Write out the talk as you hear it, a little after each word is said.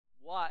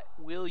What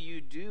will you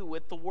do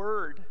with the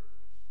word?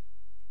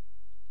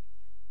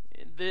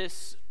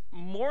 This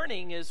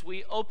morning, as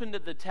we opened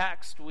the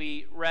text,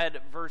 we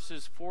read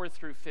verses 4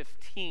 through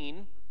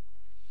 15.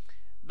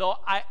 Though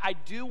I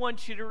do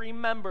want you to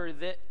remember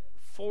that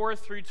 4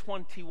 through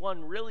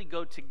 21 really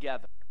go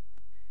together.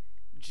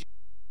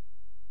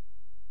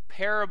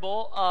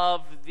 Parable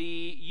of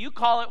you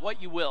call it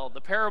what you will, the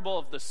parable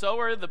of the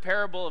sower, the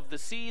parable of the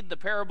seed, the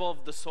parable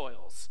of the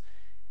soils.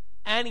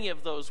 Any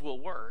of those will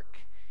work.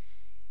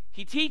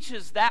 He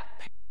teaches that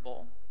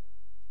parable.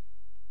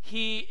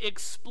 He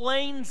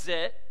explains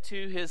it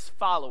to his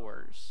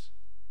followers.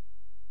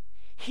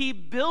 He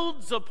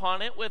builds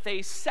upon it with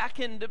a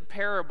second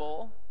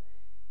parable,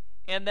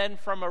 and then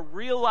from a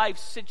real-life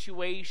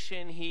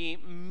situation, he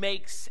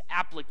makes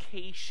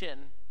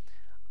application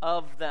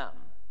of them.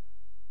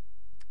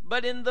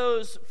 But in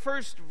those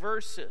first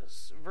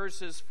verses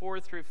 4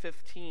 through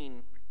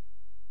 15,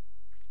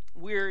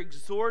 we're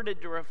exhorted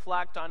to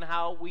reflect on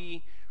how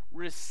we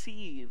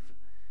receive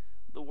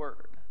the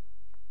word.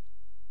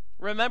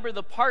 Remember,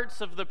 the parts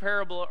of the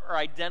parable are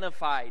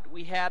identified.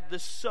 We had the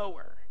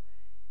sower.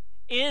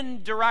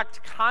 In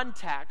direct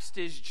context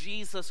is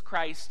Jesus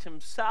Christ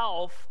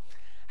himself.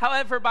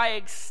 However, by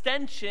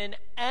extension,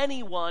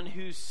 anyone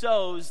who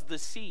sows the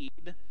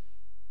seed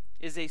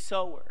is a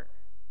sower.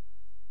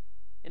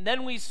 And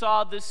then we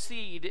saw the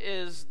seed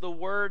is the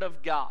word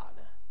of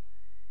God.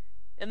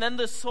 And then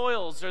the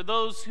soils are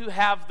those who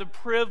have the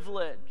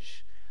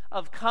privilege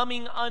of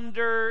coming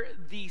under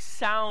the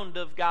sound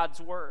of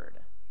God's word.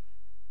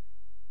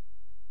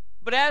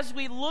 But as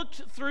we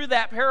looked through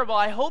that parable,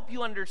 I hope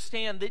you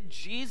understand that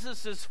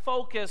Jesus'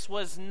 focus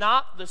was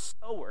not the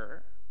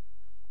sower.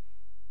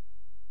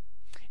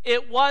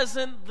 It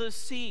wasn't the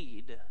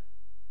seed.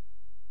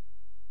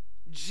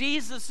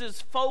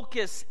 Jesus'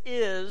 focus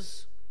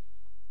is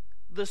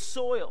the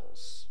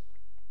soils.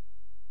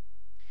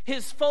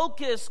 His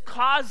focus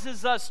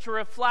causes us to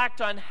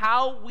reflect on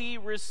how we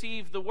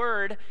receive the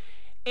word,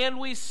 and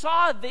we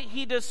saw that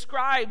he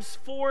describes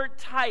 4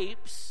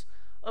 types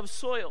of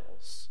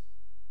soils.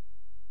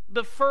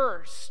 The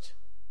first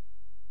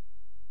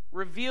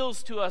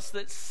reveals to us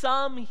that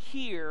some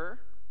hear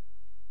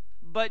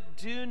but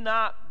do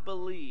not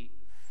believe.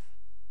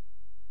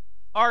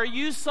 Are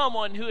you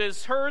someone who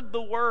has heard the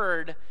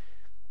word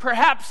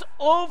perhaps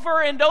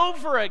over and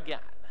over again,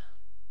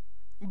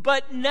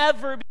 but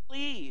never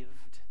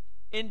believed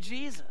in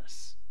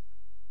Jesus?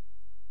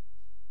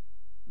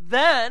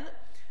 Then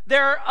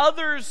there are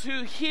others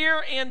who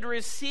hear and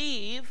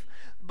receive,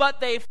 but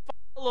they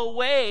fall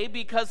away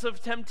because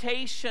of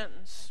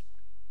temptations.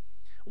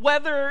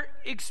 Whether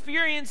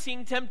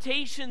experiencing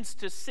temptations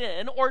to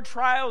sin or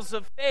trials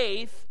of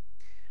faith,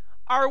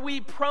 are we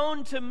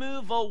prone to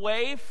move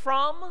away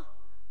from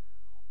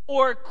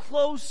or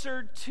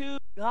closer to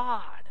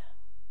God?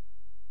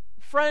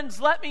 Friends,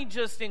 let me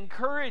just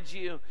encourage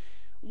you,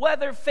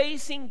 whether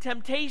facing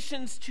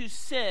temptations to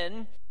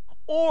sin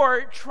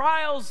or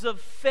trials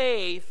of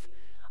faith,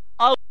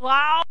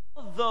 allow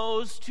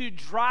those to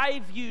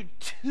drive you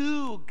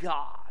to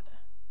God,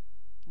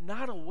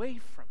 not away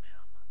from Him.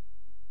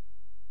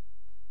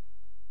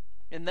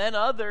 And then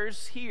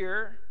others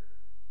hear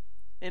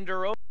and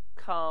are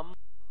overcome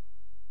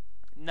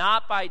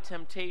not by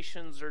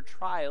temptations or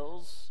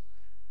trials,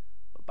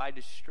 but by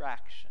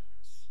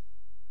distractions.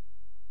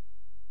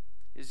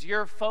 Is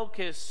your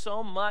focus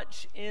so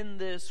much in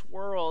this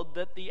world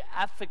that the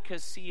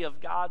efficacy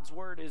of God's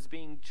word is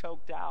being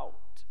choked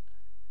out?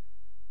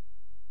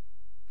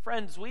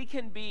 Friends, we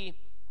can be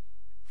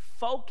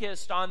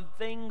focused on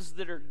things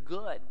that are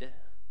good,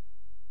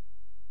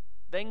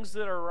 things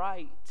that are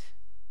right.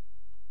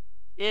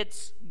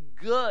 It's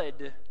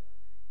good,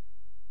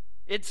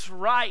 it's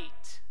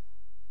right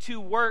to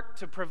work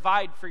to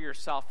provide for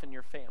yourself and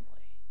your family.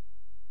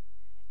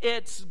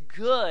 It's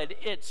good,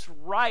 it's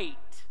right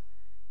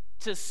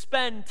to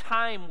spend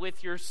time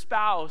with your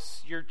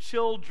spouse, your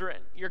children,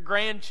 your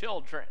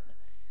grandchildren,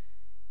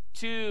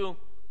 to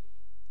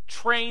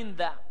train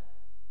them,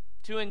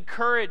 to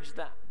encourage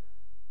them,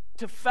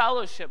 to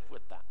fellowship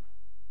with them.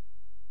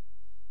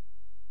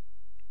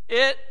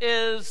 It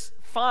is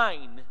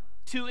fine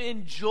to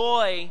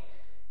enjoy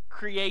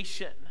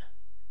creation,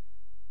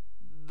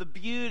 the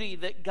beauty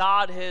that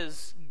God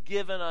has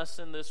given us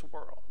in this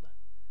world.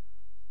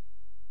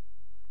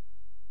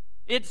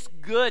 It's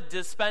good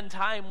to spend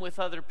time with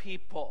other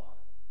people,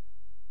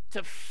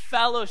 to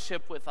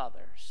fellowship with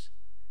others.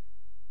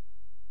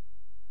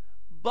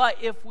 But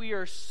if we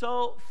are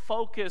so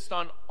focused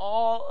on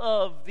all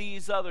of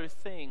these other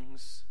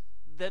things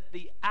that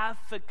the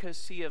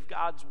efficacy of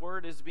God's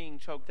word is being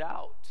choked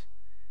out,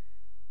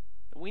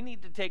 we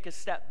need to take a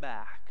step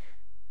back,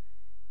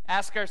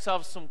 ask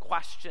ourselves some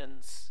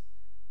questions,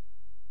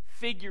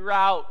 figure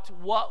out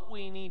what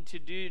we need to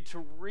do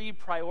to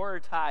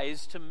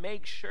reprioritize, to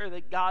make sure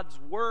that God's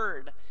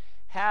word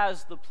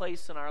has the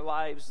place in our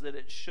lives that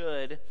it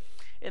should.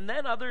 And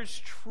then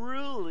others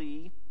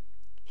truly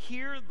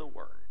hear the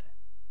word.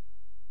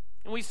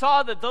 And we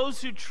saw that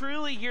those who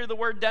truly hear the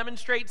word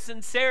demonstrate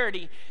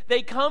sincerity.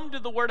 They come to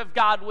the word of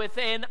God with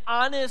an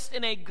honest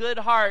and a good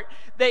heart.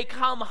 They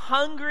come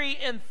hungry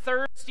and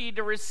thirsty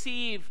to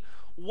receive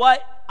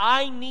what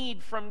I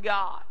need from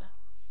God.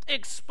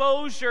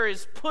 Exposure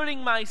is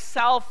putting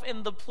myself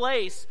in the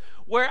place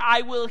where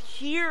I will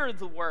hear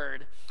the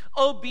word.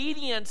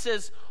 Obedience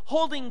is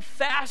holding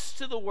fast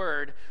to the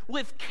word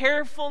with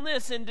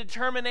carefulness and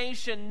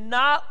determination,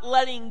 not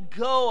letting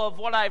go of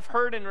what I've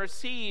heard and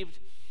received.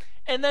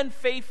 And then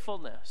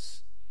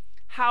faithfulness.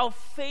 How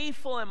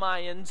faithful am I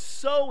in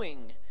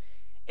sowing,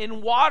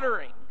 in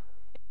watering,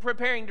 in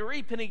preparing to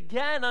reap? And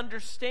again,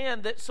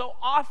 understand that so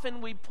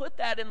often we put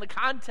that in the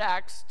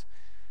context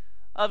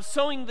of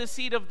sowing the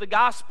seed of the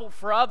gospel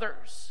for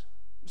others.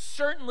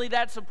 Certainly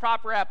that's a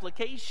proper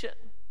application.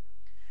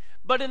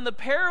 But in the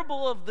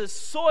parable of the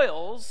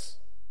soils,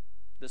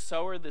 the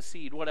sower, the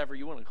seed, whatever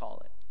you want to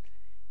call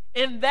it,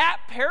 in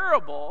that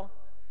parable,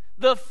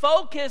 the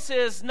focus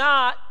is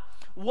not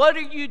what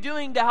are you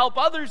doing to help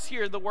others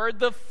hear the word?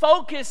 The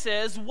focus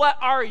is, what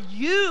are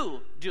you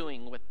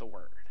doing with the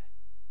word?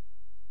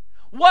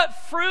 What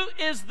fruit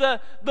is the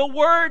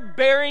word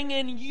bearing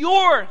in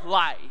your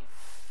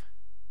life?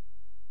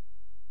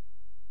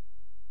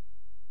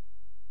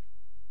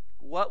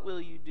 What will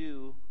you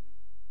do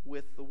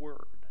with the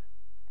word?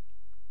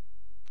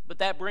 But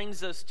that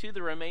brings us to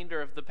the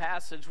remainder of the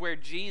passage where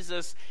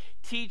Jesus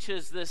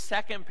teaches the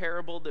second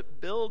parable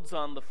that builds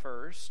on the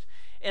first,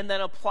 and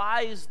then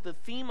applies the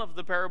theme of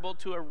the parable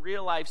to a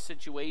real-life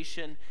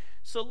situation.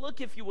 So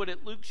look, if you would,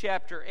 at Luke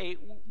chapter 8.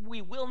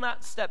 We will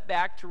not step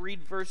back to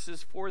read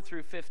verses 4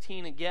 through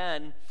 15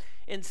 again.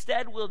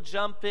 Instead, we'll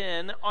jump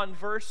in on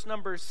verse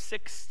number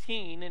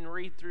 16 and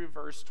read through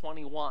verse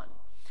 21.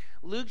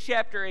 Luke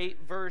chapter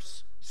 8,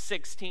 verse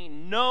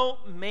 16. No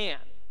man,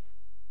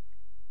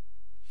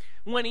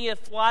 when he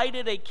hath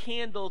lighted a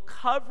candle,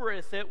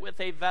 covereth it with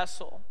a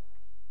vessel,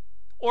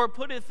 or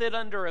putteth it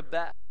under a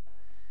bed,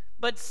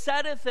 but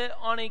setteth it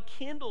on a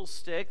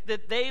candlestick,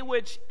 that they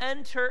which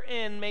enter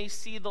in may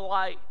see the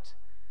light.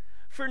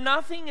 For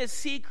nothing is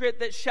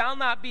secret that shall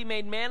not be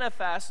made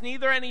manifest,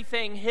 neither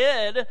anything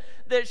hid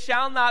that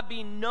shall not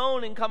be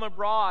known and come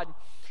abroad.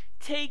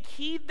 Take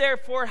heed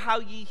therefore how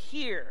ye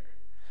hear.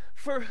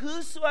 For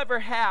whosoever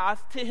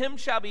hath, to him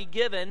shall be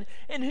given,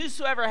 and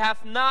whosoever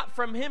hath not,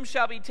 from him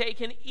shall be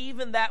taken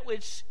even that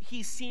which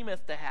he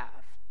seemeth to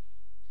have.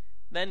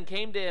 Then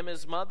came to him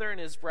his mother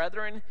and his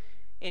brethren,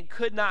 and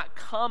could not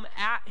come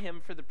at him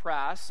for the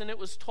press. And it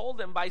was told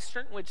him by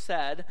certain which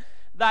said,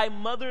 Thy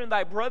mother and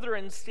thy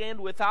brethren stand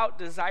without,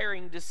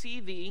 desiring to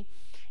see thee.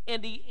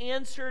 And he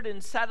answered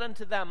and said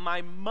unto them,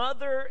 My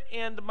mother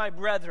and my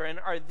brethren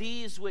are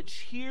these which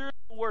hear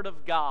the word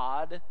of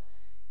God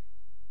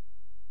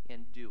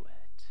and do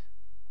it.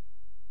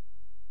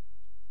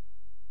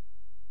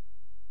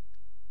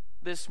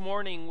 This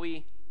morning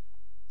we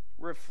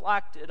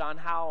reflected on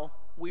how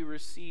we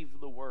receive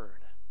the word.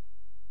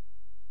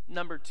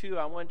 Number 2,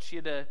 I want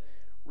you to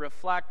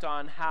reflect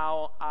on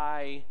how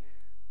I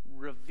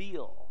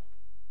reveal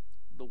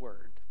the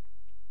word.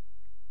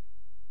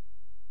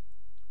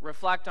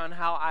 Reflect on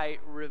how I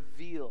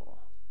reveal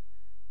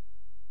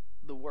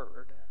the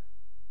word.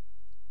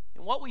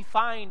 And what we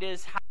find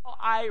is how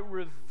I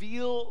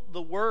reveal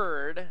the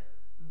word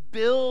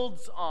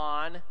builds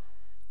on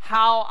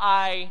how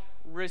I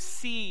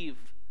receive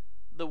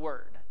the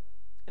word.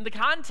 And the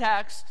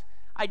context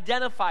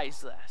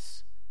identifies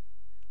this.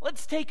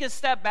 Let's take a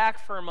step back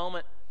for a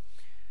moment.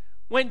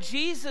 When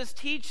Jesus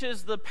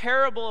teaches the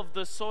parable of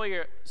the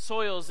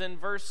soils in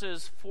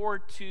verses 4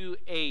 to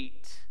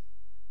 8,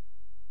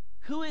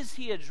 who is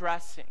he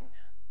addressing?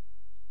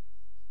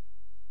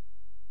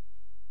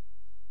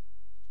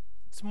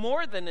 It's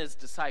more than his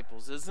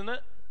disciples, isn't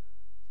it?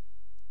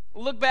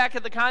 Look back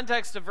at the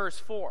context of verse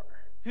 4.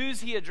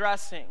 Who's he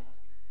addressing?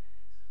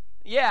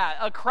 Yeah,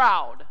 a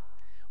crowd.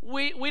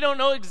 We don't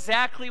know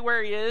exactly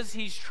where he is.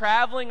 He's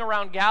traveling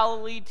around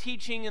Galilee,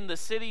 teaching in the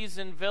cities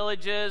and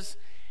villages.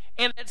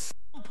 And at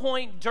some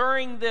point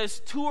during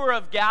this tour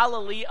of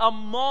Galilee, a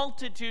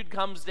multitude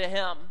comes to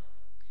him.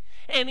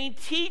 And he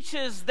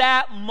teaches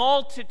that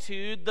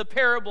multitude the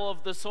parable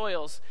of the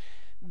soils.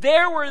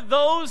 There were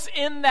those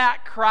in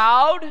that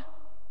crowd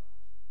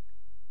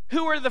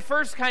who were the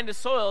first kind of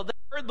soil. They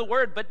heard the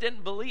word but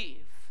didn't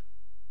believe.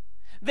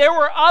 There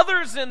were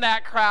others in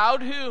that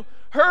crowd who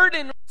heard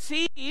and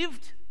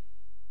received,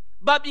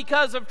 but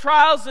because of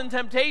trials and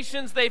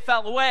temptations, they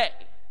fell away.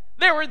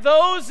 There were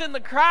those in the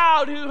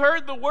crowd who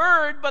heard the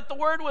word, but the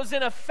word was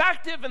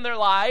ineffective in their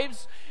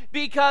lives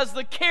because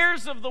the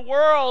cares of the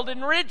world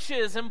and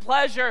riches and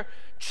pleasure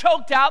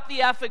choked out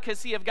the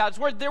efficacy of God's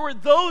word. There were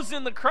those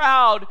in the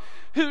crowd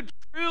who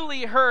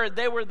truly heard.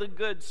 They were the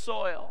good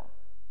soil.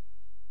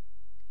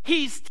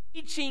 He's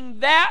teaching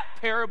that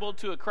parable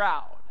to a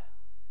crowd.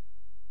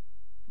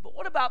 But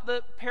what about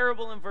the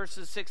parable in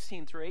verses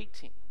 16 through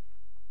 18?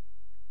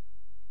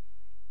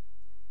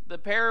 The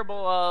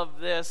parable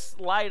of this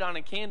light on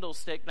a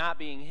candlestick not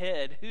being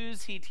hid.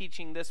 Who's he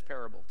teaching this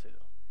parable to?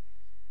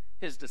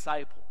 His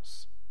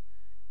disciples.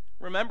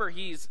 Remember,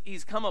 he's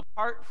come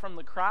apart from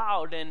the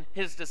crowd, and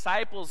his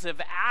disciples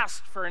have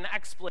asked for an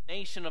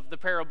explanation of the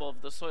parable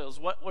of the soils.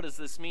 What does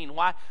this mean?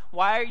 Why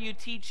are you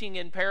teaching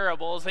in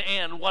parables,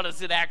 and what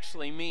does it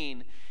actually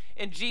mean?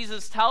 And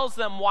Jesus tells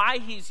them why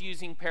he's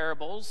using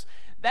parables.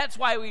 That's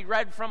why we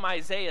read from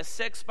Isaiah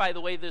 6, by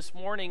the way, this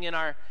morning in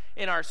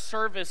our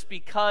service,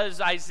 because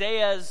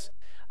Isaiah's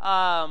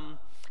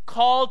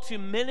call to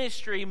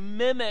ministry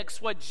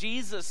mimics what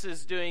Jesus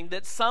is doing,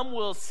 that some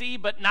will see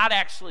but not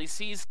actually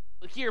see,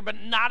 hear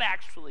but not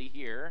actually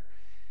hear.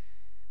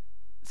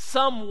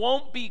 Some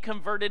won't be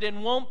converted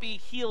and won't be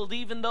healed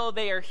even though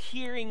they are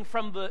hearing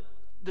from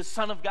the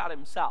Son of God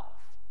himself.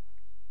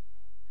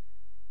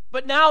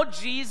 But now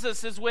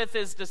Jesus is with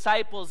his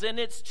disciples, and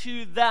it's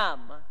to them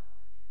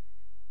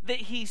that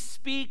he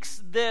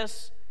speaks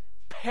this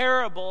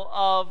parable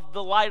of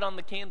the light on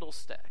the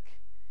candlestick.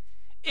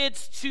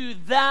 It's to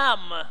them,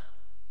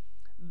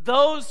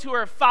 those who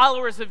are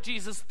followers of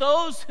Jesus,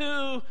 those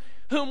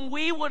whom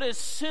we would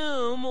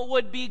assume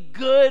would be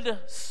good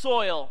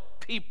soil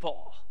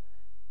people.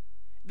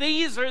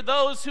 These are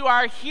those who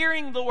are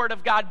hearing the word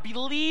of God,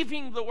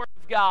 believing the word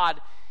of God,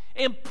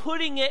 and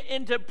putting it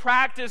into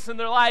practice in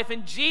their life.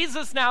 And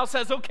Jesus now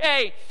says,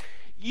 okay,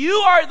 you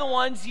are the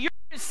ones, you're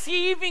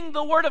receiving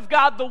the word of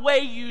God the way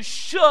you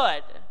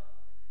should.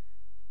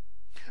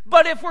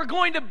 But if we're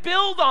going to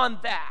build on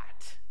that,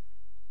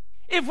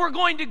 if we're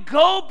going to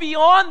go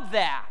beyond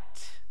that,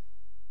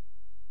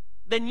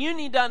 then you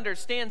need to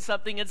understand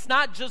something. It's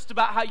not just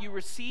about how you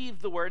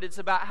receive the word, it's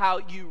about how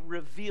you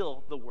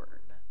reveal the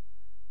word.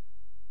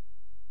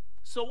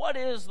 So what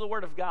is the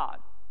word of God?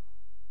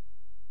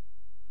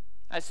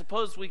 I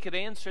suppose we could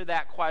answer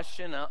that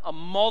question a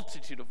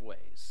multitude of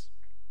ways.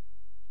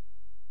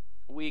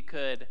 We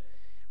could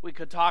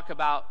talk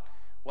about,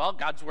 well,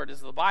 God's word is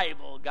the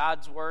Bible.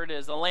 God's word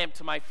is a lamp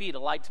to my feet, a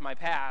light to my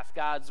path.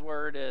 God's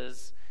word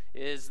is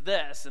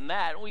this and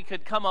that. We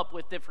could come up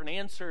with different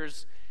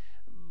answers,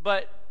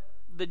 but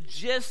the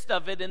gist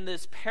of it in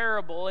this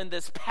parable, in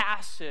this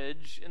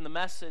passage, in the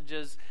message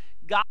is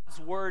God's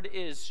word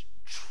is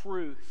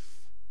truth.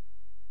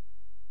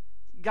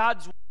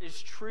 God's word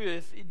is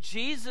truth.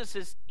 Jesus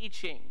is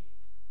teaching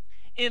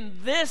in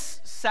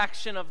this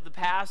section of the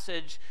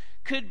passage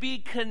could be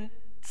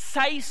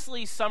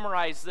concisely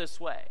summarized this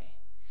way.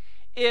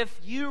 If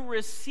you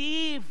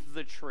receive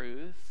the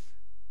truth,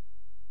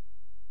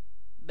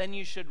 then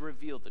you should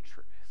reveal the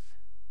truth.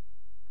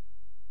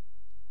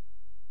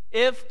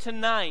 If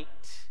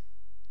tonight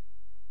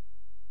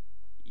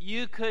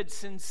you could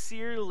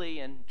sincerely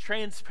and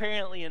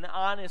transparently and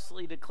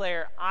honestly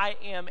declare, I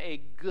am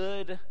a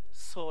good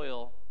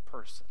soil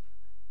person.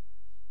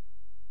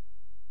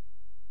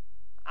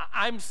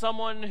 I'm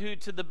someone who,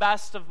 to the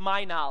best of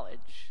my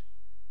knowledge,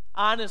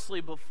 honestly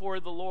before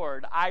the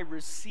Lord, I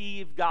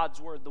receive God's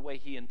word the way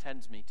he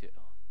intends me to.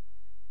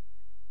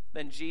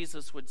 Then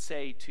Jesus would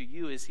say to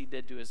you, as he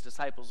did to his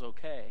disciples,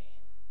 okay.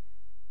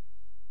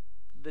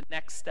 The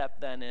next step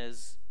then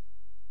is,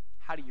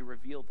 how do you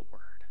reveal the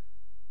word?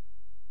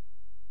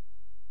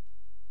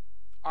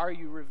 Are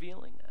you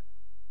revealing it?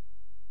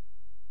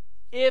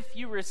 If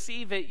you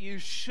receive it, you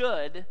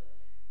should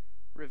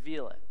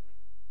reveal it.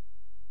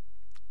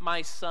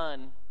 My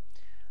son,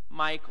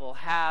 Michael,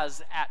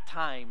 has at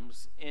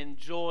times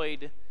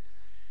enjoyed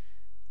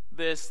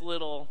this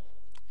little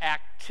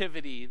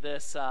activity,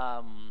 this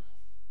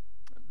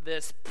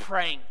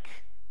prank.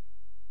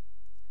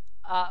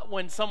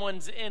 When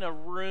someone's in a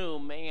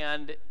room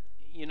and,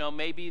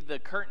 maybe the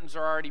curtains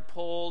are already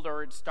pulled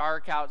or it's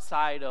dark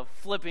outside, of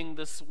flipping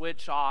the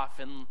switch off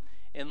and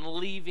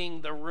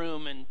leaving the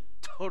room in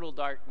total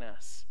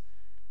darkness.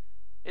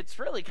 It's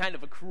really kind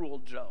of a cruel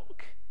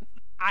joke.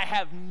 I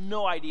have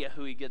no idea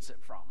who he gets it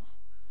from.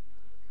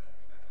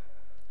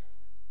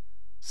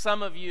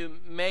 Some of you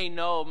may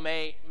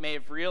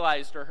have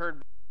realized or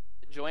heard,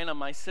 Joanna,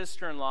 my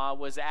sister-in-law,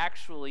 was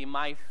actually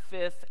my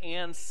 5th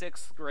and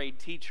 6th grade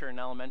teacher in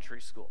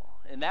elementary school.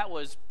 And that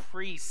was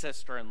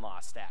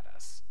pre-sister-in-law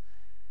status.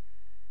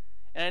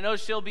 And I know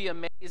she'll be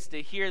amazed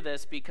to hear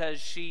this because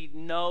she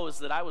knows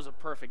that I was a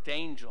perfect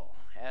angel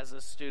as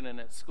a student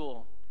at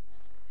school.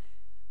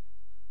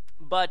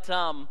 But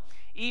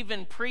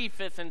even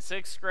pre-5th and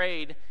 6th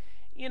grade,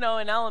 in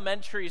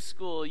elementary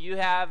school, you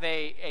have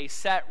a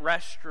set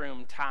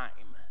restroom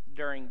time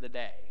during the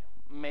day,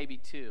 maybe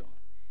 2.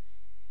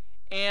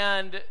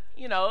 And,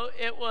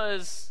 it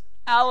was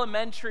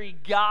elementary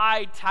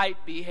guy-type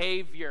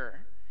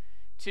behavior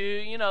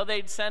to,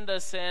 they'd send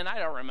us in, I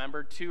don't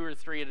remember, 2 or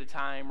 3 at a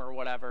time or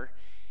whatever.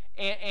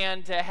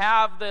 And to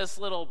have this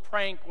little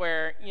prank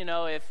where,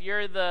 if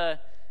you're the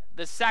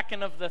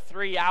second of the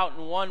 3 out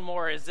and one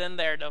more is in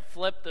there, to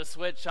flip the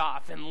switch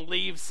off and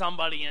leave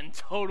somebody in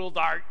total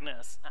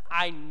darkness.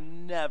 I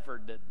never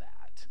did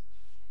that.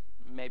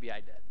 Maybe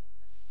I did.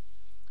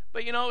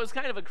 But, it was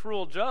kind of a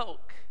cruel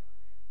joke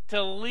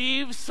to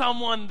leave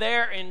someone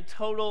there in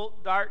total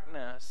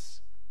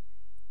darkness.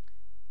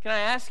 Can I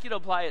ask you to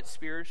apply it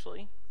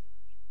spiritually?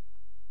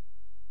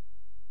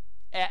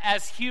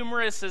 As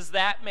humorous as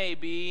that may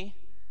be,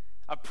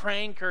 a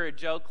prank or a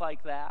joke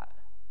like that,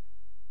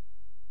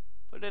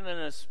 Put it in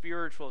a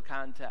spiritual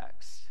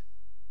context.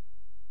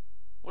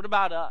 What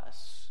about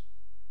us?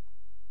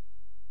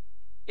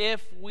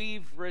 If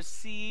we've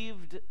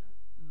received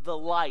the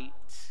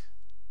light,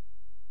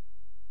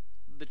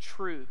 the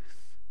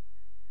truth,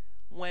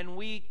 when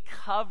we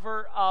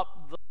cover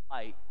up the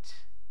light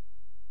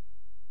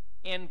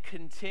and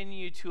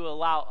continue to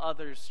allow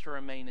others to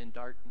remain in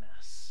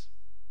darkness,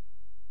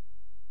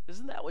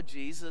 isn't that what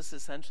Jesus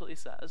essentially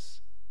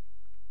says?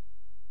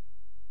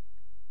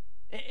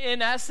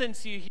 In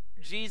essence, you hear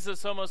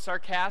Jesus almost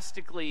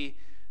sarcastically,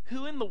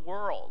 who in the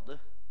world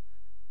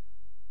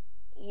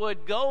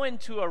would go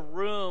into a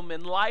room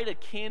and light a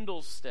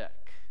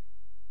candlestick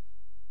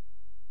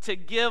to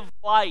give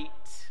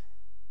light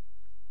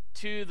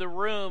to the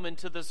room and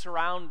to the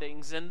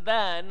surroundings, and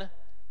then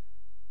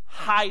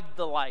hide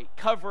the light,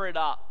 cover it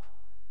up,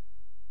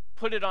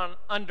 put it on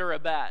under a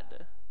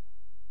bed?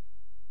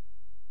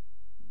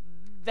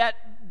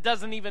 That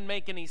doesn't even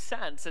make any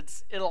sense.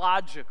 It's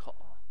illogical.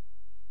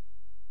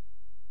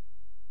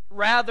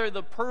 Rather,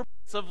 the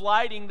purpose of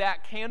lighting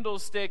that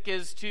candlestick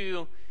is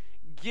to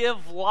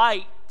give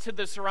light to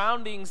the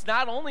surroundings,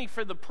 not only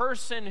for the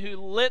person who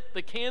lit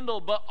the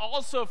candle, but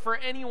also for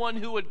anyone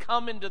who would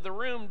come into the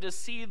room to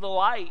see the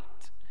light.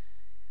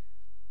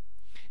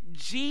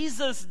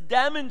 Jesus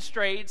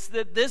demonstrates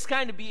that this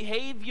kind of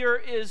behavior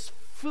is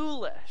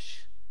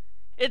foolish.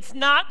 It's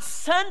not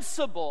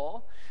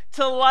sensible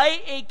to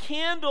light a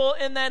candle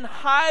and then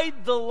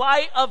hide the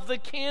light of the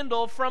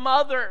candle from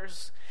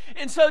others.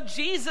 And so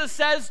Jesus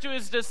says to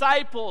his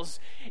disciples,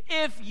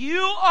 if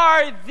you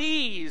are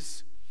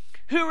these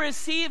who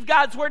receive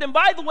God's word, and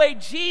by the way,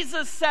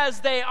 Jesus says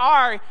they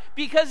are,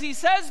 because he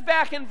says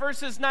back in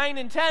verses 9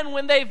 and 10,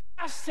 when they've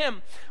asked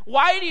him,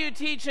 why do you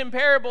teach in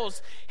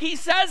parables? He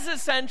says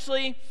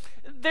essentially,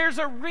 there's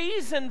a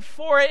reason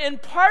for it, and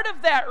part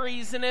of that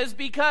reason is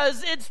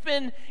because it's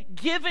been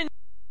given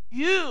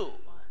you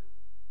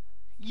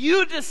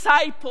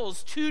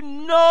disciples, to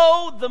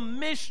know the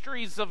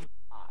mysteries of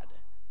God.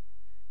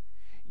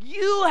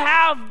 You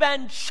have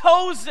been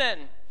chosen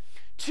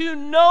to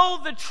know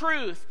the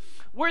truth.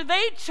 Were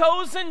they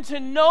chosen to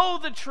know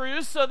the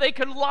truth so they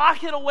could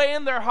lock it away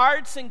in their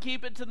hearts and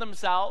keep it to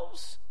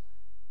themselves?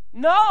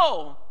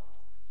 No.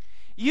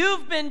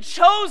 You've been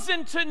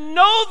chosen to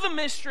know the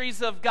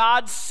mysteries of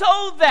God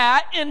so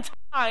that in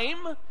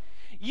time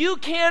you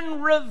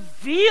can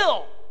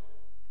reveal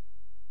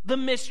the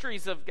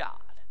mysteries of God.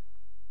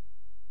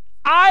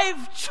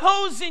 I've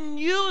chosen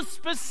you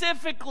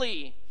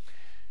specifically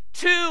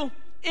to,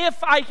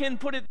 if I can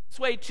put it this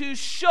way, to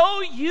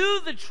show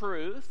you the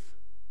truth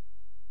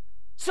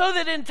so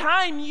that in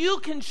time you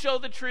can show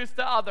the truth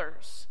to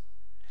others.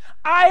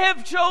 I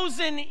have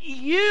chosen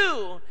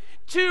you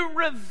to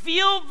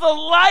reveal the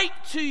light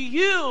to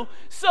you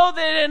so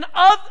that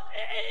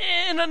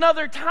in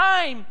another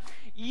time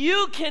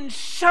you can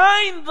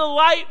shine the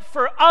light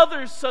for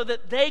others so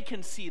that they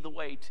can see the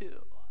way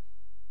too.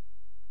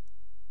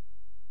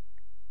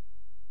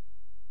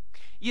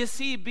 You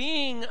see,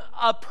 being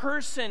a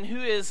person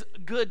who is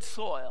good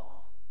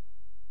soil,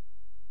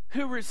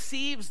 who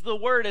receives the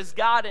word as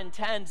God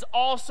intends,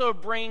 also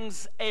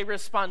brings a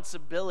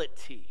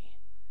responsibility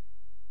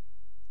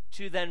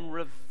to then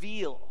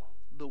reveal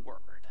the word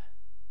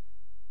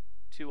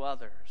to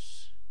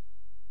others.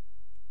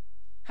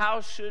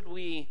 How should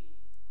we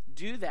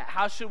do that?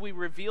 How should we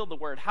reveal the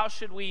word? How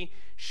should we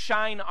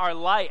shine our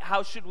light?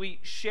 How should we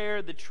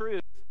share the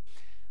truth?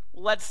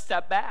 Let's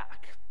step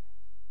back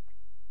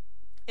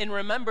and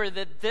remember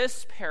that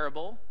this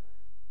parable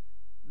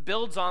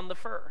builds on the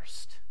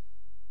first.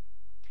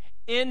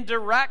 In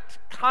direct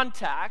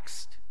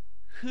context,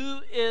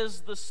 who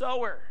is the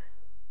sower?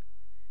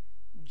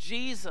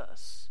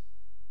 Jesus.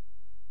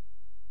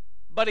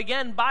 But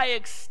again, by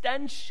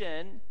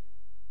extension,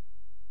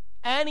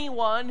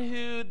 anyone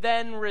who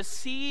then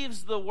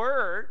receives the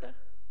word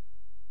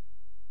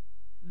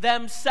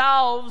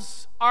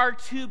themselves are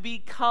to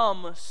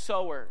become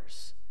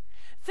sowers.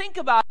 Think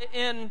about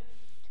it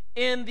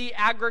in the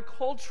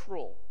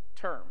agricultural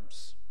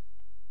terms.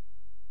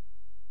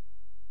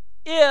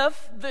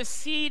 If the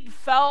seed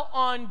fell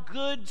on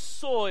good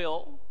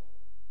soil,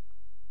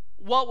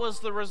 what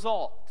was the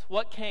result?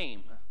 What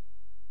came?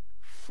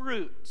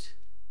 Fruit.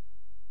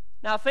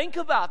 Now think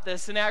about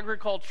this in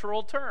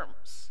agricultural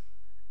terms.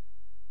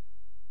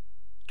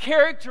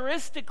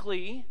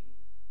 Characteristically,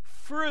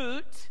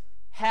 fruit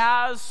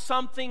has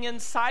something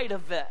inside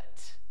of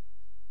it.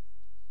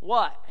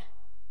 What?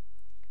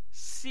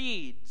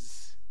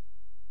 Seeds.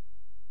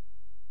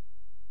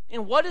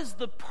 And what is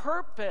the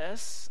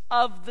purpose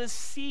of the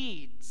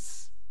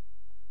seeds?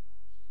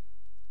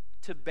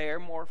 To bear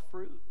more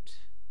fruit.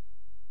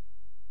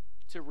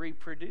 To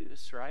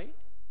reproduce, right?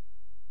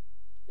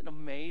 Isn't it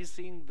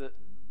amazing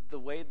the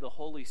way the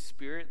Holy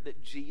Spirit,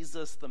 that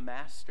Jesus, the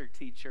master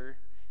teacher,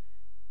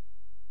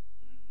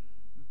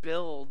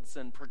 builds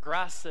and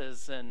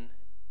progresses, and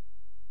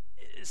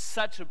is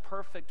such a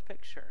perfect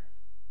picture.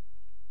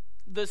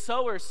 The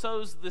sower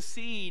sows the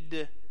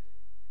seed.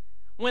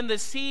 When the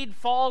seed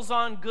falls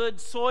on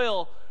good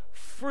soil,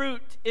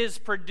 fruit is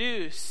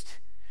produced.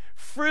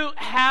 fruit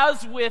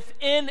has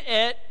within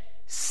it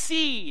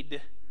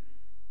seed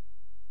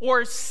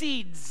or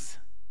seeds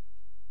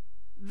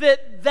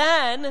that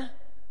then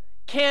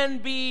can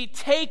be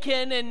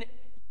taken and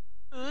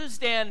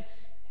used and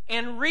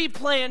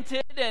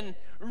replanted and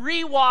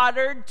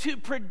rewatered to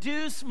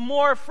produce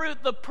more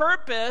fruit. The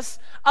purpose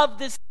of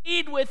the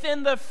seed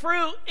within the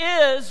fruit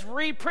is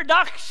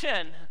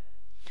reproduction.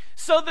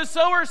 So the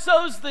sower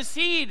sows the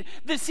seed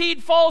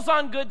falls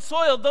on good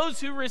soil.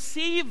 Those who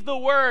receive the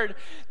word,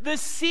 the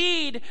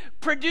seed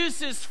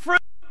produces fruit.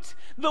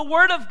 The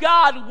word of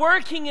God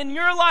working in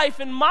your life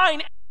and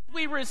mine, as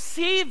we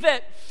receive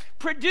it,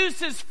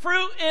 produces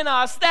fruit in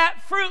us.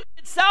 That fruit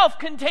itself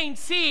contains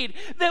seed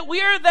that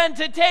we are then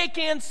to take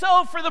and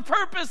sow for the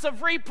purpose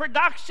of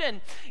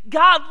reproduction.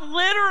 God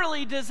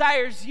literally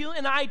desires you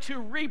and I to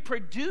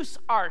reproduce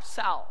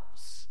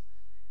ourselves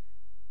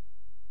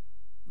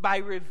by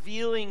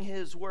revealing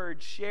his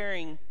word,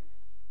 sharing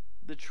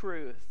the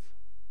truth.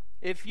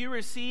 If you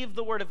receive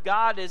the word of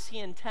God as he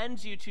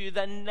intends you to,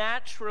 then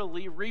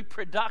naturally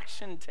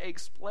reproduction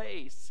takes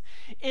place.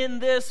 In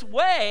this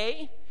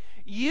way,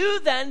 you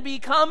then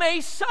become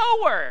a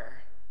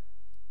sower,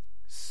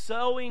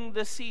 sowing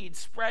the seed,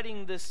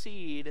 spreading the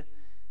seed,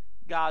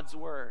 God's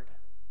word.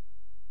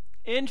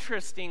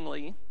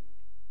 Interestingly,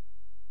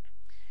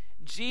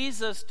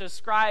 Jesus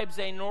describes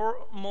a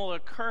normal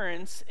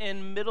occurrence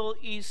in Middle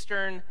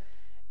Eastern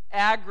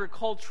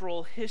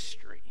agricultural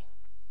history.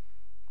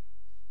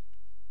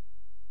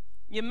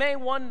 You may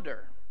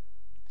wonder,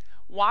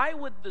 why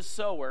would the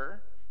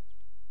sower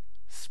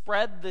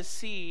spread the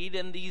seed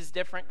in these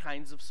different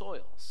kinds of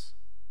soils?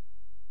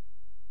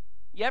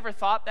 You ever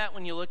thought that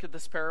when you look at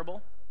this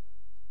parable?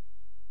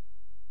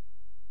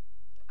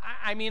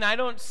 I mean, I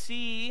don't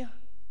see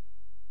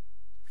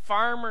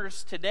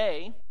farmers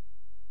today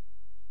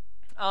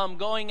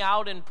going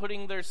out and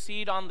putting their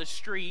seed on the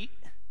street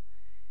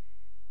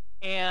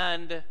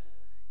and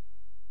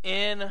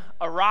in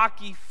a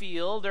rocky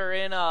field or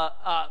in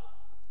a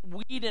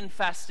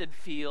weed-infested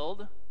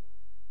field.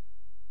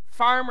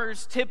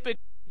 Farmers typically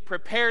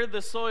prepare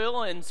the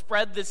soil and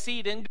spread the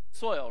seed in good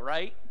soil,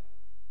 right?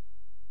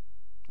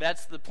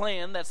 That's the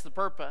plan, that's the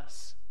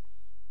purpose.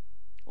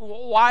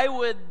 Why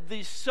would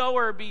the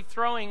sower be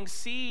throwing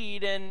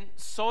seed in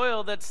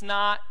soil that's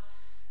not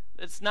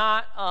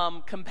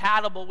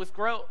compatible with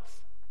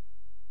growth?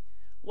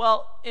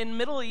 Well, in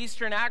Middle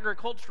Eastern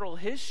agricultural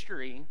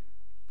history,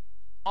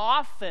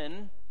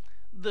 often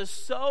the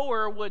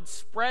sower would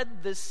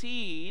spread the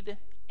seed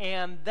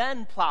and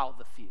then plow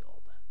the field.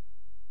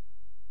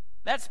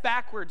 That's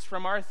backwards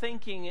from our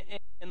thinking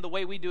in the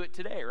way we do it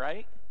today,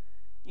 right?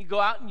 You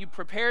go out and you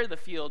prepare the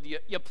field,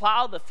 you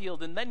plow the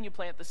field, and then you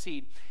plant the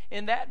seed.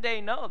 In that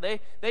day, no,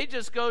 they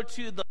just go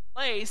to the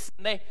place,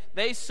 and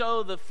they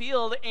sow the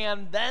field,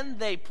 and then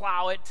they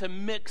plow it to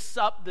mix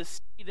up the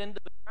seed into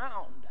the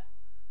ground.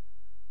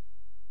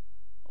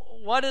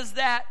 What does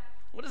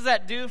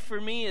that do for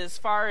me as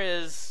far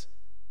as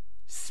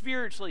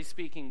spiritually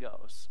speaking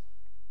goes?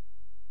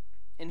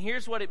 And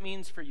here's what it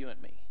means for you and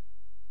me.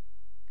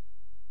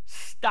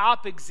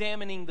 Stop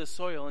examining the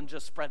soil and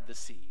just spread the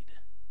seed.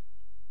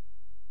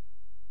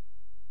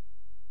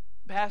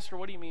 Pastor,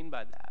 what do you mean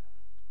by that?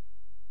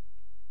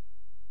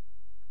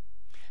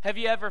 Have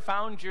you ever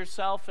found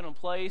yourself in a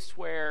place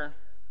where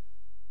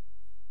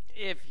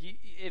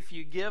if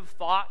you give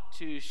thought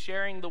to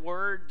sharing the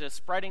word, to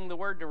spreading the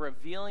word, to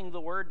revealing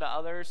the word to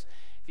others,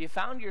 if you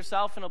found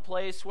yourself in a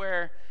place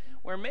where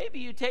maybe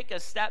you take a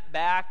step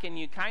back and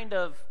you kind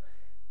of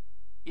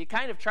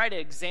try to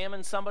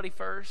examine somebody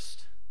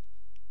first?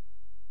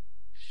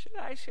 Should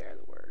I share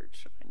the word?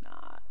 Should I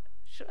not?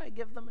 Should I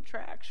give them a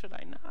tract? Should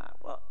I not?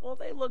 Well,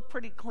 they look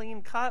pretty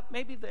clean cut.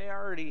 Maybe they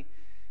already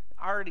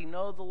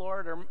know the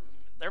Lord, or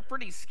they're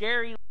pretty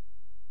scary.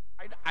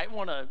 I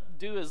want to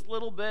do as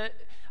little bit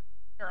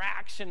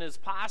interaction as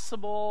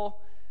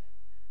possible.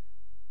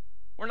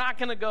 We're not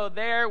going to go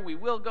there. We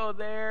will go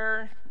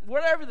there.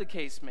 Whatever the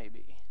case may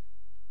be.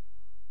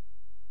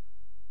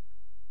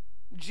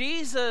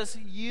 Jesus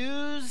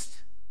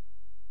used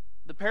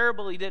the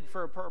parable he did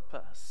for a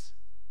purpose.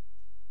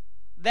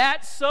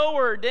 That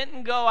sower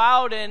didn't go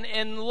out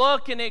and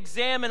look and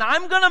examine.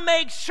 I'm going to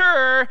make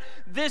sure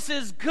this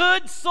is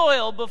good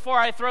soil before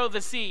I throw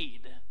the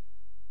seed.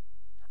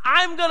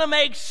 I'm going to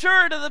make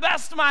sure to the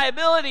best of my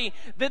ability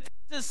that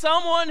this is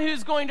someone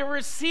who's going to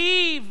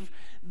receive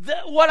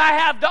what I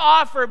have to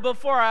offer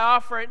before I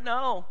offer it.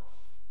 No.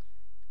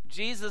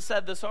 Jesus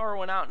said the sower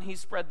went out and he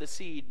spread the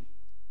seed.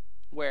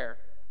 Where?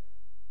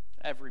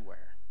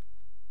 Everywhere.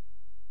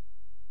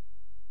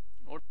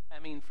 What does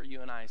that mean for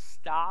you and I?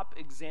 Stop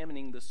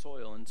examining the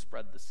soil and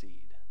spread the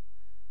seed.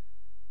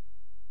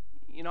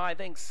 You know, I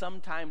think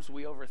sometimes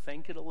we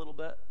overthink it a little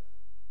bit.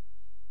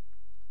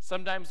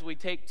 Sometimes we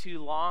take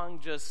too long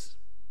just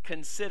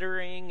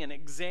considering and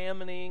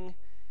examining.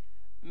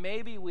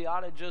 Maybe we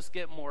ought to just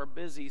get more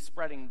busy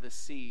spreading the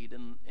seed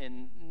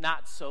and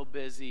not so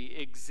busy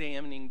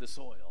examining the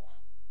soil,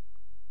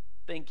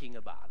 thinking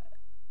about it.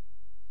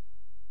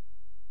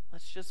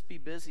 Let's just be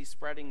busy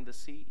spreading the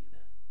seed.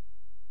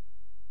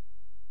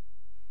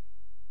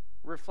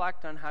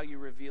 reflect on how you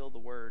reveal the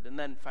word. And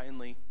then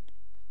finally,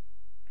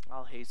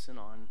 I'll hasten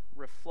on.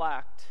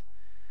 Reflect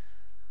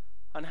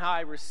on how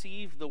I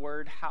receive the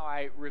word, how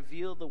I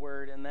reveal the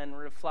word, and then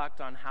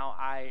reflect on how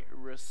I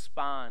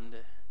respond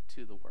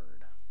to the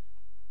word.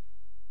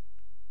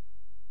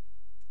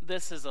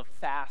 This is a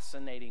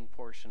fascinating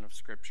portion of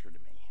Scripture to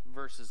me,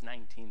 verses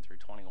 19 through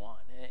 21.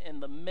 In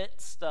the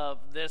midst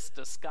of this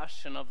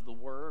discussion of the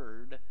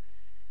word,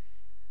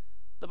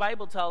 the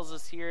Bible tells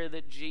us here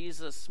that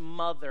Jesus'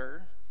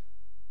 mother,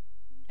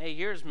 hey,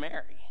 here's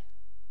Mary.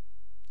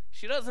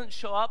 She doesn't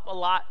show up a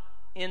lot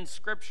in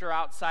Scripture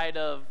outside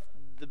of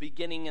the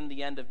beginning and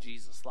the end of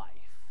Jesus'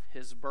 life,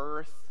 his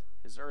birth,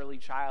 his early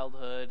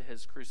childhood,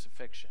 his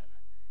crucifixion.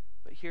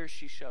 But here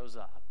she shows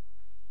up.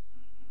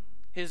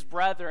 His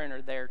brethren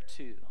are there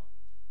too.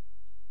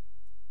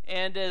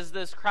 And as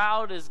this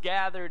crowd is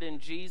gathered and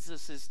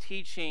Jesus is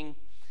teaching,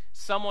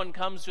 someone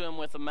comes to him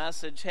with a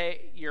message,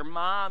 hey, your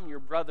mom, your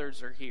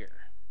brothers are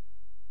here.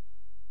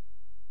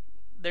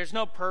 There's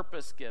no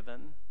purpose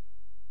given.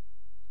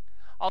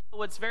 Although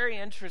what's very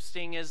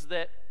interesting is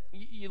that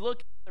you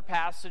look at other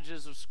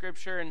passages of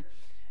Scripture and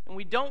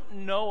we don't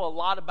know a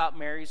lot about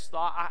Mary's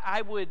thought.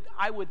 I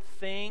would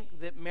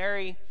think that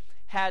Mary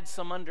had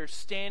some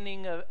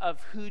understanding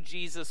of who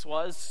Jesus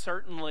was.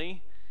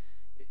 Certainly,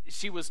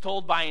 she was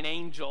told by an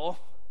angel.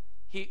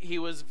 He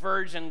was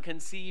virgin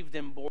conceived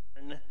and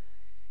born.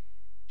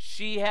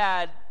 She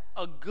had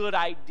a good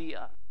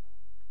idea.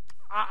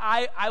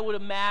 I would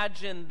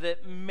imagine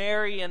that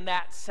Mary, in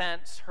that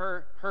sense,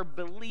 her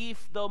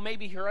belief, though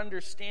maybe her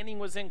understanding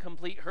was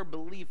incomplete, her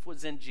belief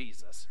was in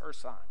Jesus, her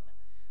son.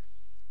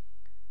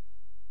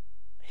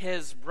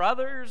 His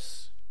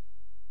brothers,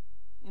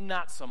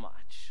 not so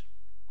much.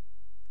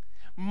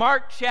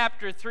 Mark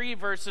chapter 3,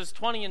 verses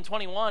 20 and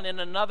 21, in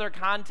another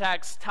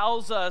context,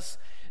 tells us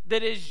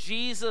that as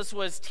Jesus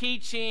was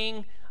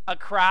teaching a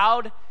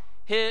crowd,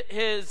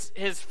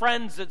 his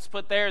friends, it's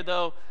put there,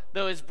 though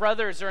his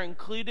brothers are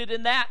included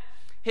in that,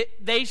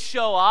 they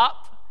show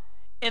up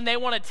and they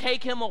want to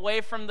take him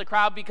away from the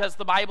crowd because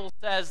the Bible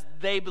says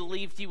they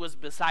believed he was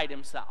beside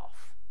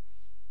himself.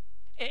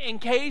 In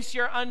case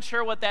you're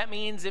unsure what that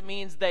means, it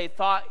means they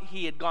thought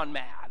he had gone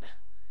mad.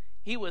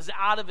 He was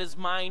out of his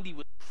mind. He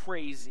was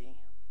crazy.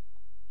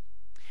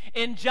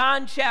 In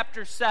John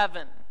chapter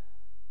 7,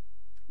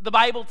 the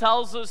Bible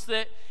tells us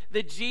that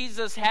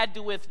Jesus had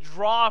to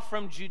withdraw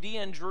from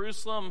Judea and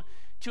Jerusalem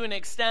to an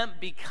extent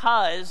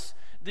because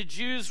the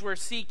Jews were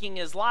seeking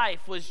his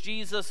life. Was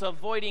Jesus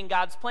avoiding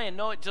God's plan?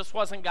 No, it just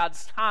wasn't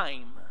God's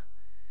time.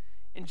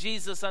 And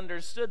Jesus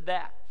understood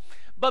that.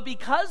 But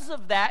because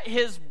of that,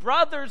 his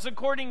brothers,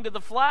 according to the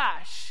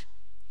flesh,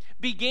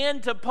 began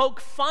to poke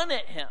fun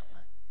at him.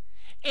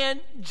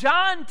 And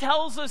John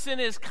tells us in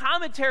his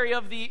commentary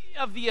of the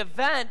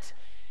event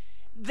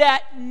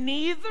that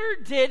neither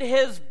did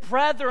his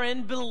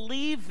brethren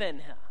believe in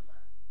him.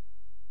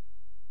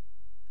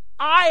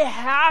 I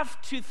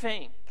have to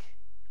think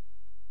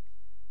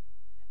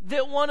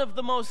that one of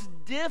the most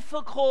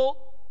difficult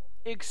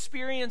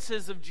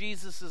experiences of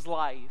Jesus'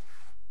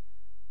 life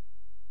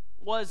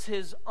was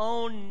his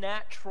own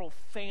natural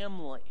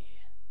family,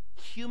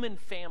 human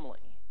family,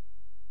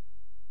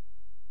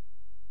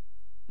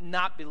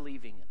 not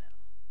believing in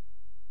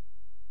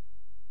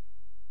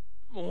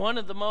him. One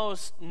of the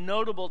most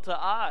notable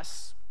to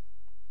us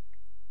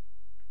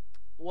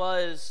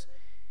was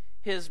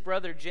his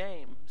brother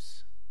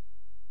James.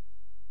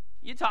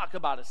 You talk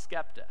about a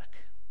skeptic.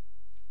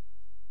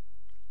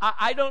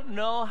 I don't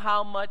know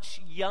how much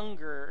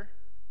younger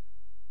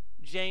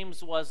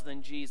James was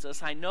than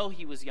Jesus. I know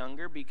he was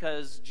younger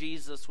because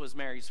Jesus was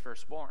Mary's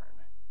firstborn.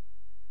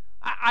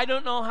 I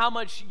don't know how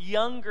much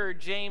younger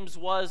James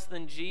was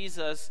than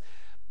Jesus,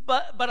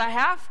 but I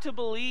have to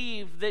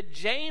believe that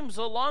James,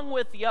 along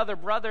with the other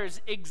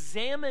brothers,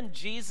 examined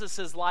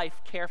Jesus' life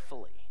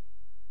carefully.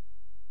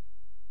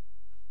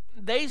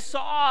 They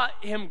saw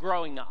him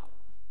growing up.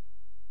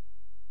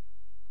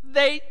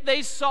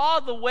 They saw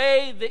the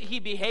way that he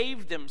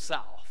behaved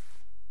himself.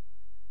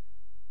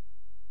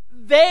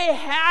 They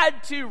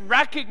had to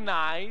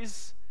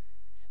recognize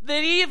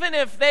that even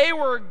if they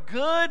were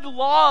good,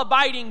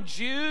 law-abiding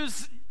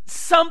Jews,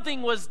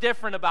 something was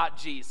different about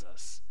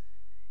Jesus.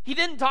 He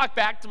didn't talk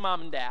back to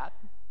mom and dad.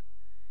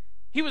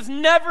 He was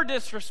never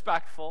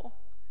disrespectful.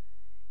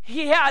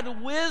 He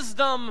had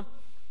wisdom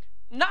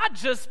not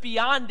just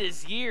beyond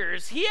his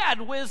years. He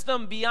had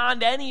wisdom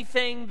beyond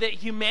anything that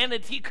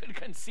humanity could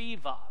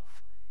conceive of.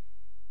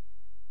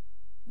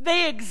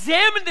 They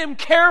examined him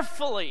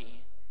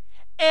carefully,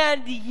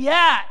 and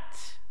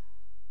yet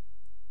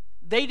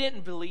they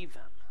didn't believe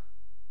him.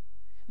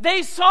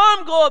 They saw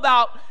him go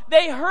about.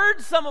 They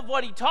heard some of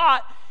what he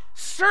taught.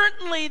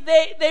 Certainly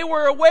they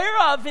were aware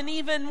of and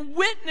even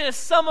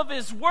witnessed some of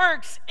his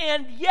works,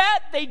 and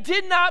yet they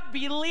did not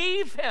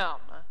believe him.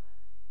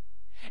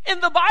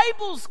 And the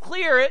Bible's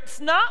clear. It's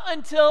not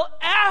until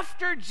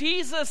after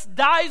Jesus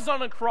dies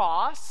on a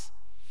cross,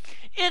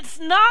 it's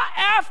not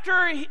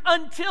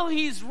until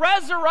he's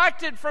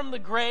resurrected from the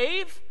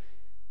grave,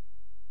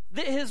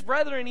 His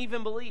brethren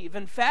even believe.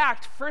 In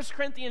fact, 1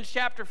 Corinthians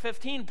chapter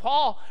 15,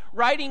 Paul,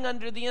 writing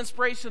under the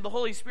inspiration of the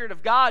Holy Spirit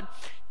of God,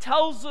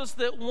 tells us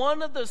that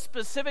one of the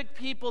specific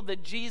people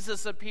that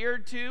Jesus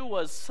appeared to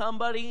was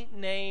somebody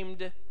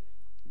named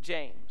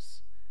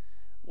James.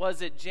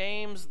 Was it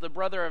James, the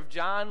brother of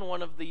John,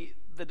 one of the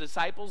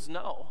disciples?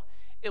 No.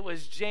 It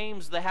was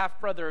James, the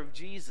half-brother of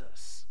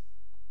Jesus.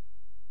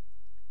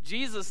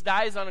 Jesus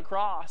dies on a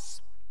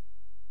cross,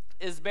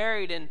 is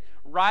buried, and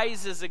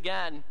rises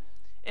again.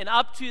 And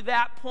up to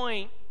that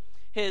point,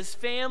 his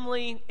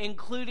family,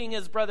 including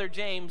his brother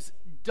James,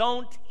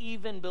 don't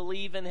even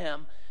believe in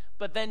him.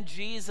 But then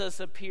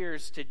Jesus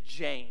appears to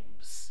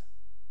James,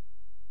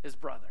 his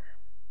brother.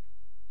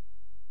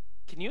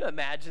 Can you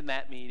imagine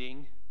that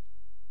meeting?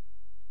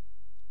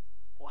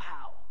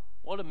 Wow,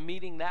 what a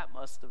meeting that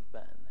must have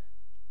been.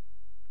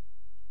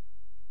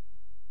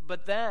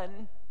 But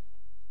then,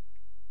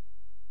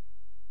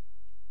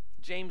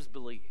 James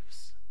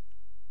believes.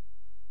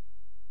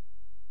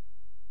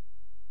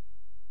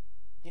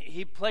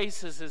 He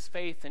places his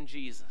faith in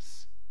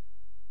Jesus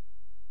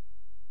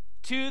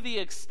to the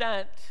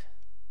extent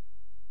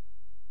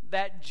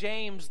that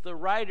James, the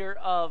writer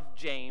of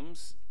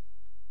James,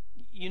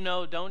 you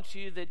know, don't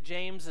you, that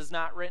James is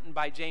not written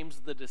by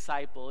James the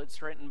disciple.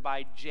 It's written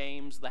by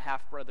James, the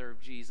half-brother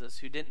of Jesus,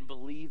 who didn't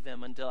believe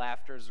him until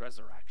after his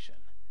resurrection.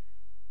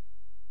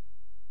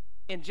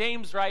 And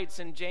James writes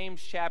in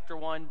James chapter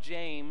 1,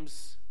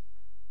 James,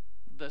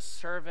 the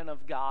servant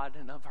of God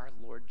and of our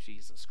Lord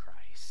Jesus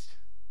Christ.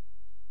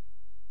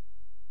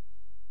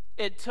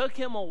 It took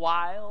him a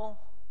while,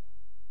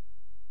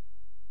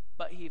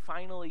 but he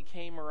finally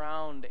came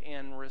around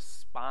and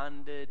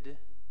responded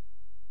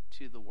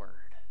to the word.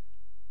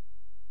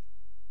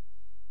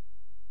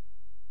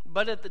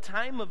 But at the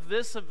time of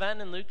this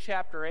event in Luke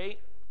chapter 8,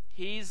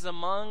 he's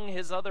among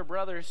his other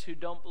brothers who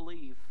don't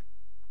believe.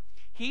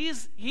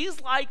 He's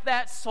like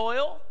that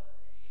soil.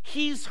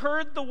 He's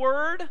heard the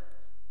word,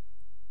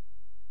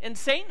 and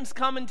Satan's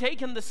come and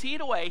taken the seed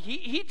away.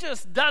 He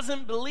just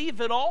doesn't believe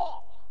at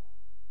all.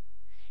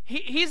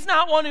 He's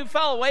not one who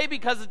fell away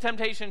because of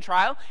temptation and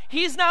trial.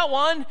 He's not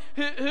one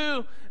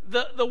who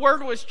the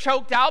word was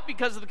choked out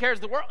because of the cares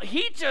of the world.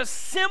 He just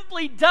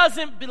simply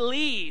doesn't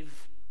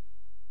believe.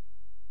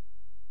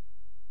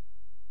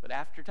 But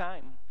after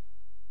time,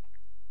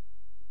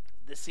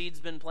 the seed's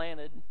been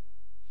planted.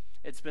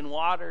 It's been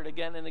watered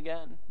again and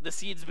again. The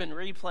seed's been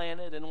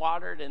replanted and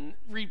watered and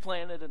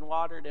replanted and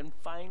watered, and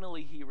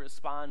finally he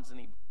responds and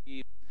he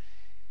believes.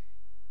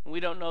 We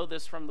don't know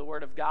this from the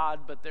Word of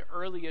God, but the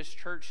earliest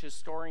church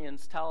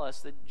historians tell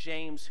us that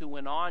James, who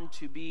went on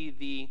to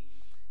be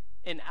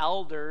an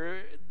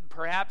elder,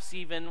 perhaps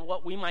even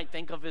what we might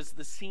think of as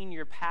the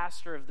senior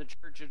pastor of the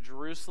Church of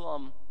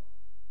Jerusalem,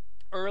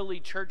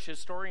 early church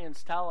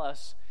historians tell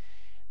us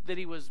that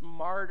he was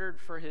martyred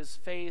for his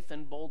faith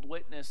and bold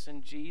witness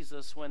in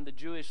Jesus when the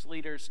Jewish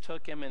leaders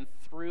took him and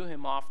threw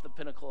him off the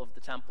pinnacle of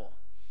the temple.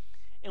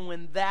 And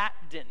when that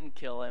didn't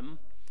kill him,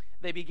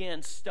 they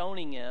began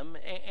stoning him,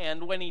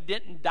 and when he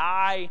didn't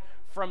die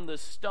from the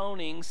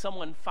stoning,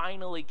 someone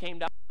finally came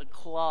down with a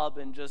club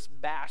and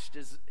just bashed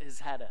his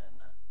head in.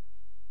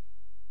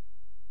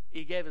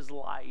 He gave his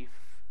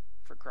life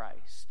for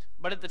Christ.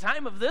 But at the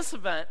time of this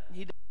event,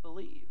 he didn't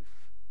believe.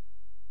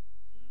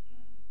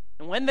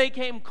 And when they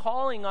came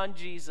calling on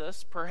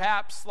Jesus,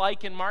 perhaps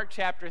like in Mark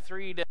chapter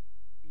 3, to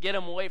get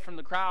him away from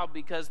the crowd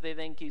because they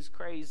think he's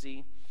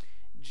crazy,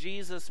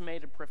 Jesus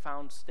made a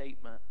profound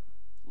statement.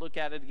 Look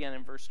at it again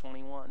in verse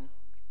 21.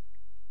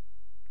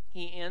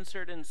 He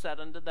answered and said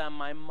unto them,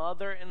 My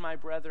mother and my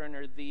brethren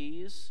are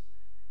these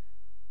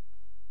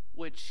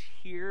which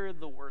hear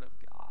the word of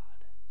God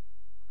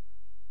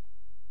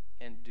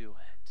and do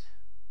it.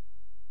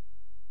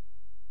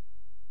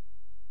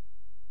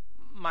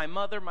 My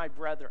mother, my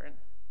brethren.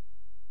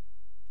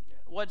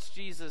 What's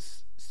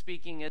Jesus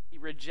speaking? Is he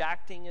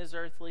rejecting his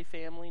earthly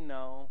family?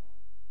 No.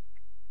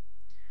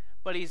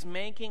 But he's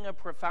making a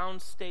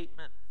profound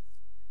statement.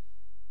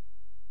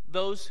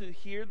 Those who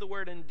hear the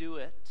word and do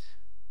it,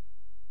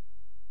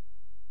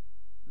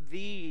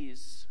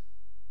 these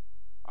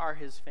are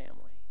his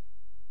family.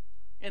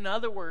 In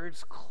other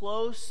words,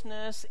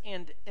 closeness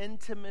and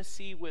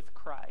intimacy with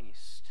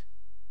Christ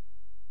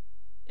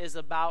is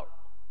about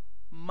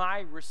my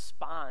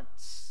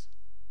response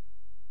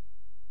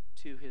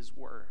to his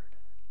word.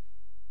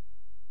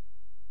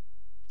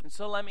 And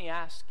so let me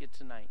ask you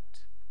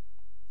tonight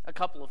a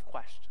couple of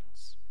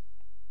questions.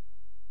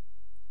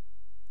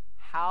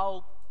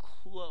 How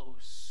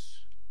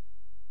close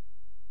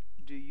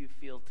do you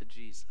feel to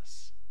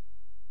Jesus?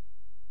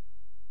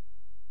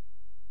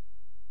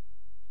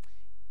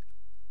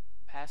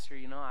 Pastor,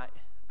 you know,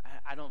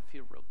 I don't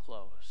feel real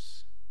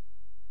close.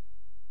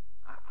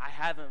 I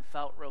haven't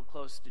felt real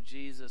close to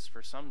Jesus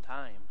for some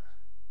time.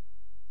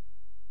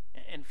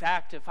 In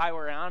fact, if I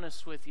were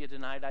honest with you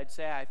tonight, I'd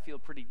say I feel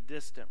pretty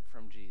distant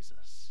from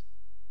Jesus.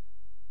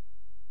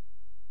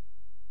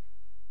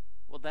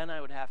 Well, then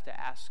I would have to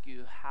ask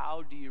you,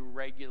 how do you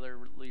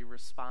regularly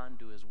respond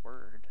to his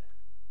word?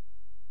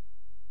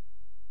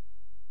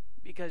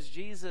 Because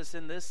Jesus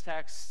in this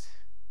text,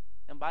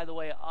 and by the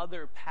way,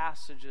 other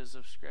passages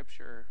of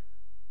Scripture,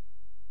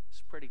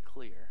 is pretty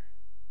clear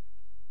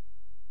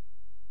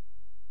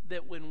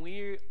that when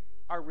we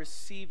are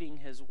receiving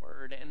his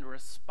word and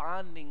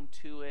responding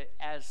to it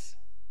as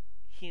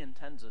he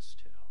intends us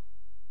to,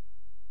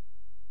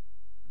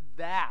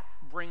 that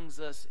brings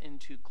us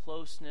into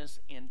closeness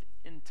and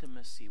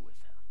intimacy with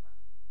him.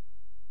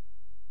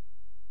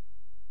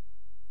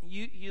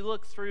 You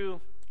look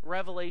through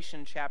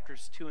Revelation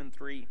chapters 2 and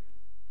 3,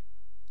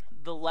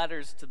 the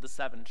letters to the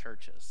 7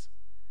 churches.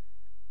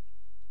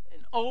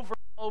 And over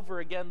and over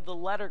again, the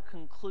letter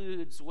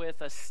concludes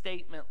with a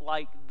statement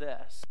like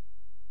this: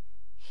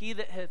 "He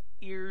that hath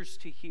ears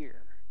to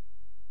hear,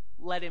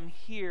 let him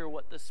hear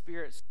what the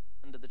Spirit says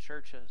unto the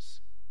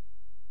churches."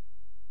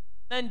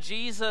 Then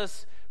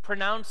Jesus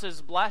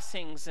pronounces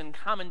blessings and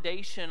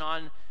commendation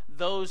on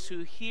those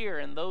who hear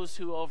and those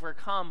who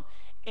overcome.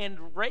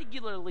 And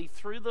regularly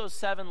through those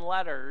 7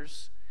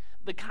 letters,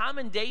 the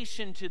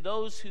commendation to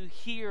those who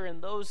hear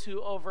and those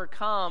who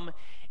overcome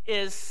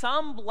is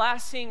some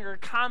blessing or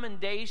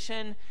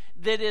commendation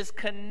that is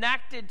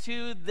connected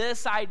to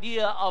this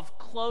idea of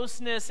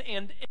closeness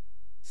and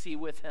intimacy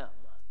with him.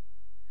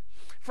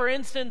 For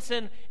instance,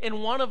 in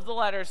one of the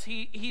letters,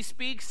 he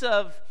speaks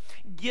of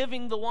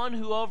giving the one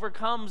who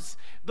overcomes,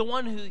 the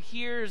one who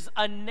hears,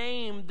 a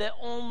name that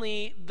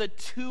only the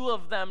 2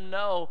 of them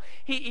know.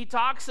 He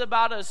talks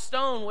about a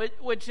stone,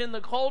 which in the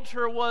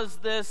culture was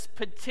this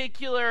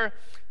particular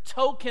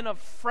token of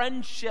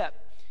friendship.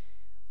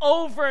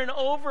 Over and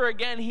over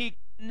again, he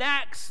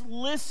connects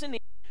listening,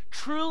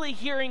 truly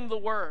hearing the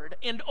word,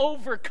 and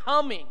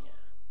overcoming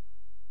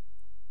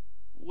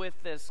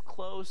with this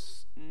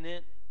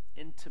close-knit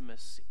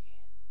intimacy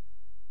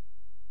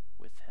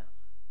with him.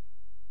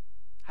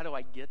 How do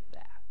I get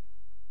that?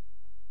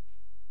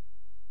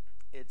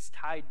 It's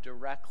tied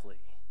directly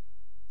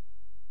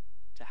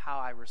to how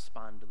I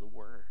respond to the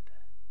word.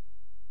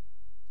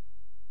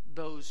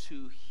 Those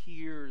who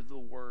hear the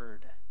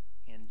word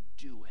and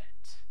do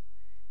it,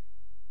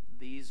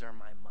 these are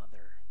my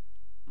mother,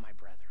 my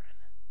brethren.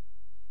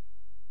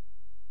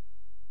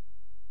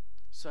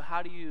 So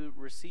how do you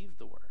receive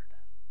the word?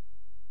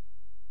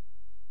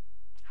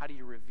 How do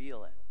you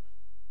reveal it?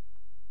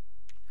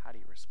 How do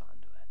you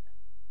respond to it?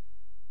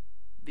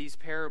 These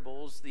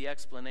parables, the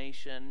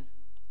explanation,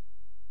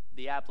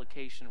 the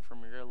application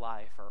from your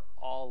life are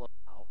all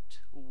about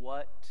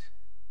what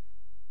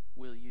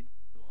will you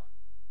do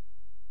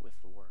with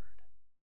the word.